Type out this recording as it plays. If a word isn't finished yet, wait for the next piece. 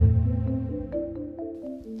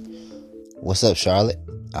What's up, Charlotte?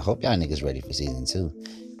 I hope y'all niggas ready for season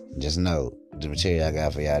 2. Just know the material I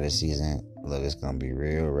got for y'all this season, look, it's gonna be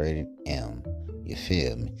real rated M. You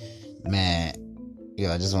feel me? Man,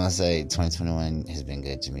 I just wanna say 2021 has been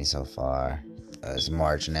good to me so far. It's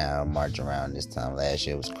March now, March around this time. Last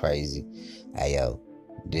year was crazy. Hey yo,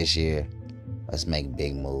 this year, let's make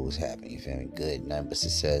big moves happen. You feel me? Good, nothing but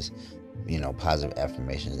success. Positive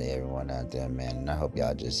affirmations to everyone out there, man. And I hope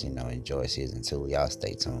y'all just, enjoy season 2. Y'all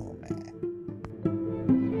stay tuned, man.